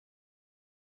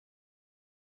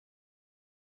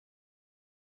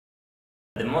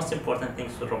The most important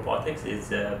things with robotics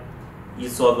is you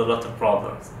solve a lot of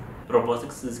problems.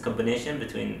 Robotics is a combination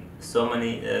between so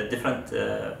many different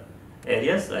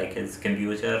areas, like it's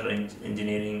computer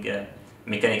engineering,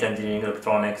 mechanical engineering,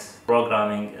 electronics,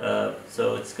 programming,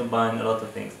 so it's combined a lot of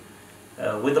things.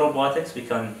 With robotics we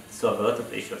can solve a lot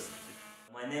of issues.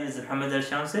 My name is Mohammad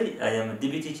Al-Shamsi. I am a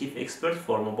Deputy Chief Expert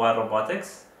for Mobile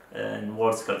Robotics in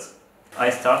WorldSkills. I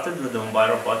started with the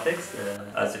mobile robotics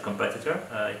as a competitor.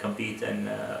 I compete in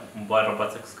mobile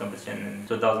robotics competition in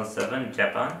 2007 in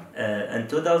Japan. In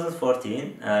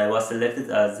 2014, I was selected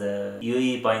as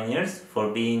UAE Pioneers for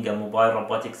being a mobile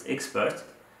robotics expert.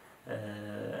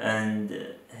 And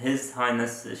His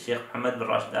Highness Sheikh Mohammad bin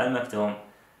Rashid Al Maktoum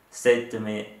said to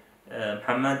me,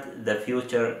 Mohammed, the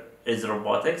future is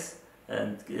robotics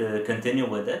and continue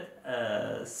with it.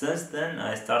 Since then,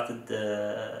 I started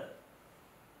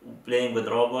playing with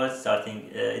robots, starting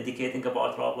educating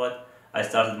about robots. I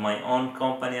started my own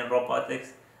company in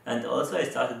robotics, and also I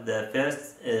started the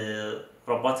first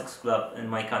robotics club in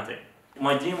my country.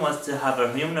 My dream was to have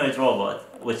a humanoid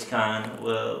robot which can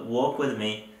walk with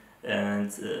me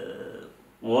and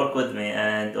work with me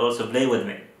and also play with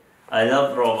me. I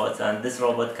love robots, and this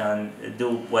robot can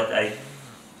do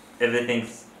everything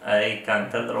I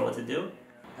can tell the robot to do.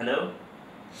 Hello?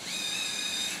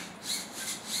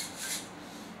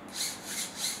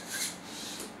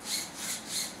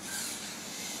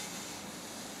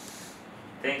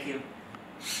 Thank you.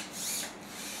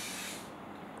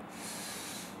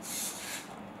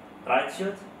 Right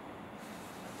shoot.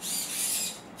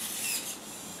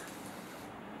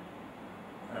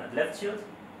 Left shoot.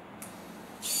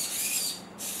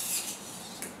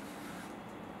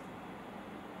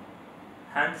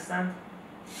 Handstand.